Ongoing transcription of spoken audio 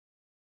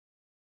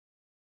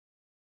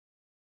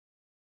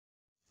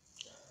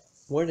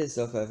What is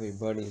up,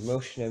 everybody?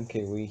 Motion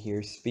MKW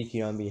here,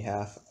 speaking on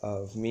behalf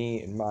of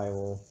me and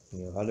Milo,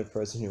 other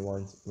person who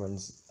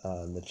runs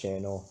the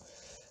channel.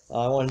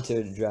 I wanted to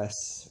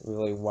address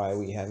really why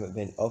we haven't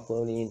been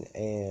uploading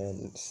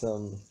and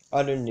some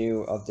other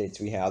new updates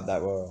we have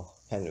that will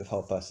kind of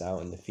help us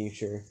out in the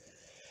future.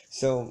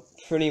 So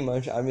pretty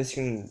much, I'm just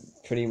gonna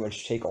pretty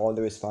much take all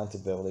the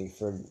responsibility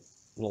for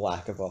the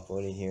lack of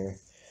uploading here.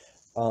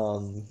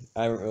 I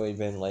haven't really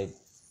been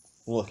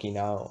looking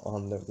out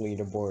on the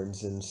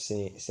leaderboards and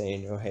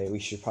saying, oh, hey, we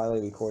should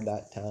probably record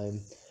that time.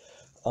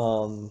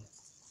 Um,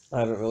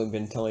 I haven't really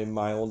been telling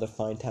Milo to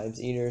find times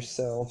either,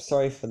 so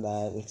sorry for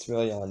that. It's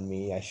really on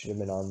me. I should have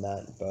been on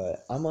that,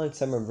 but I'm on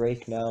summer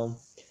break now.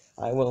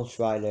 I will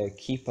try to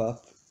keep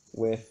up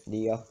with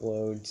the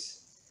uploads,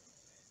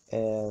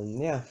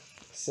 and yeah.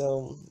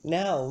 So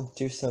now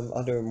to some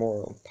other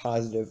more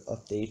positive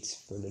updates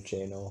for the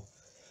channel.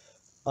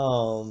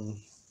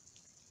 Um,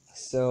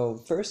 so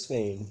first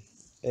thing,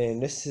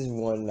 and this is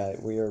one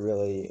that we are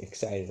really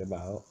excited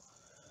about,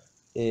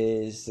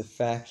 is the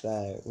fact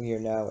that we are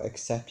now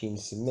accepting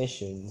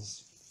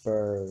submissions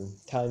for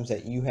times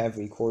that you have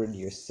recorded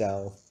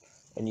yourself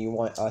and you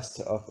want us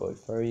to upload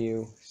for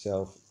you.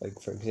 So, like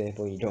for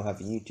example, you don't have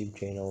a YouTube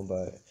channel,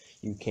 but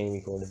you can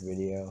record a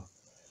video.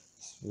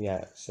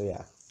 So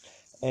yeah.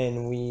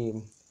 And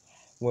we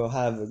will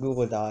have a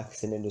Google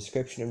Docs in the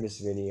description of this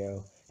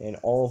video and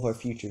all of our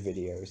future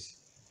videos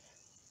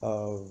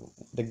of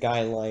the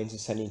guidelines of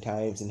sending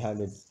times and how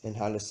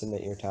to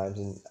submit your times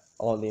and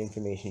all the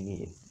information you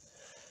need.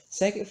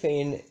 Second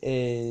thing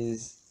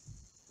is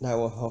that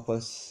will help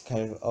us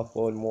kind of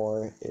upload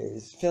more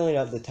is filling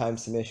out the time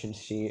submission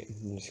sheet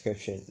in the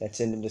description.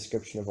 That's in the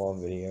description of all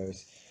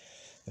videos.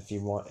 If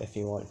you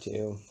want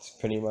to, it's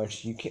pretty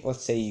much you can.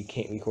 Let's say you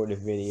can't record a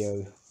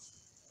video.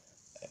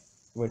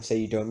 Let's say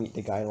you don't meet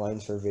the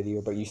guidelines for a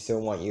video, but you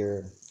still want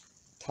your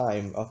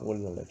time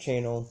uploaded on the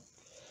channel.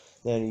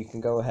 Then you can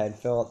go ahead,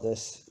 fill out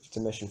this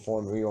submission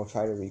form. We will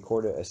try to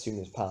record it as soon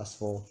as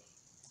possible.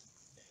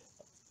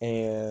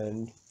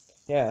 And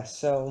yeah,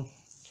 so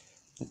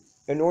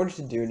in order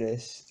to do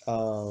this,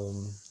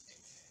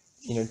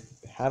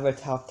 have a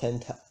top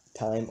 10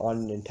 time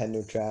on a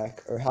Nintendo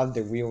track, or have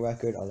the real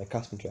record on a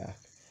custom track,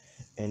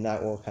 and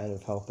that will kind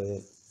of help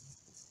it.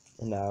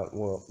 And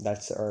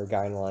that's our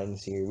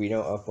guidelines here. We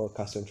don't upload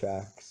custom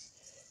tracks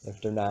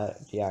if they're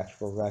not the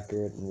actual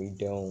record, and we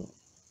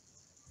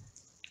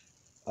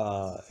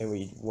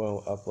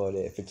won't upload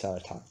it if it's not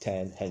a top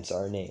 10, hence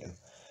our name.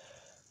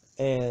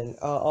 And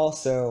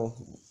also,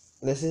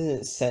 this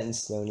isn't set in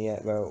stone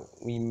yet, but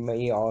we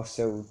may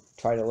also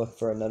try to look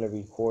for another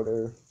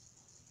recorder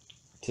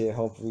to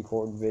help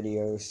record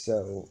videos.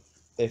 So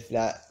if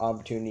that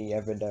opportunity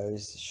ever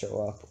does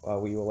show up,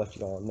 we will let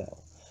you all know.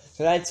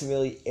 So that's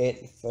really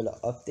it for the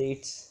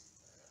updates.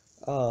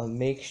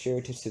 Make sure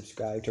to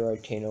subscribe to our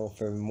channel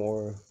for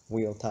more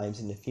wheel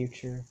times in the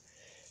future.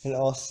 And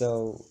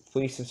also,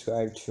 please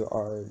subscribe to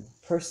our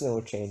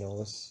personal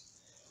channels,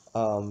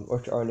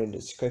 which are in the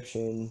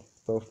description.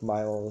 Both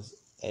Miles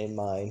and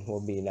mine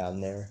will be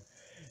down there.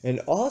 And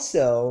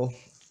also,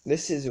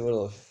 this is a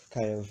little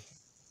kind of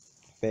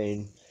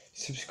thing.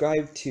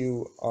 Subscribe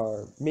to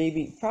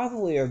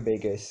probably our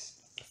biggest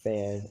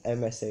fan,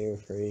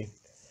 MSA03.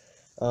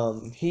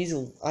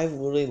 I've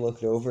literally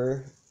looked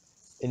over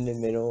in the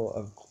middle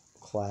of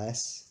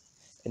class,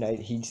 and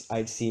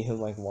I'd see him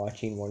like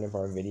watching one of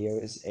our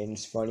videos, and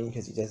it's funny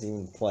because he doesn't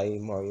even play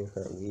Mario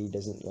Kart Wii, he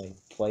doesn't like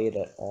play it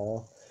at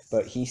all,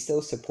 but he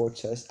still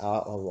supports us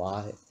out a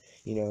lot.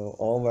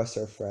 All of us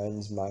are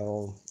friends,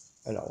 Milo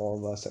and all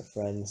of us are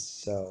friends,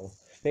 so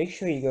make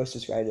sure you go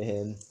subscribe to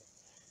him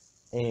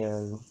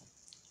and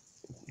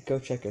go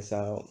check us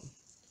out.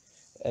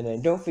 And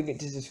then don't forget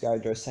to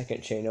subscribe to our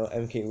second channel,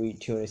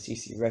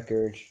 MKW200cc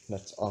Records.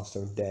 That's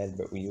also dead,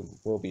 but we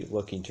will be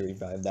looking to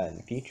revive that in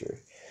the future.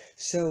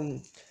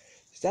 So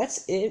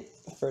that's it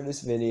for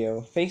this video.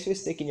 Thanks for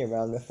sticking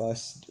around with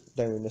us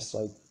during this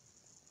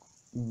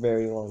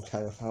very long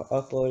time without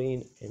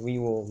uploading, and we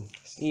will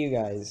see you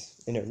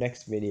guys in our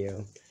next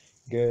video.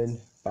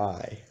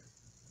 Goodbye.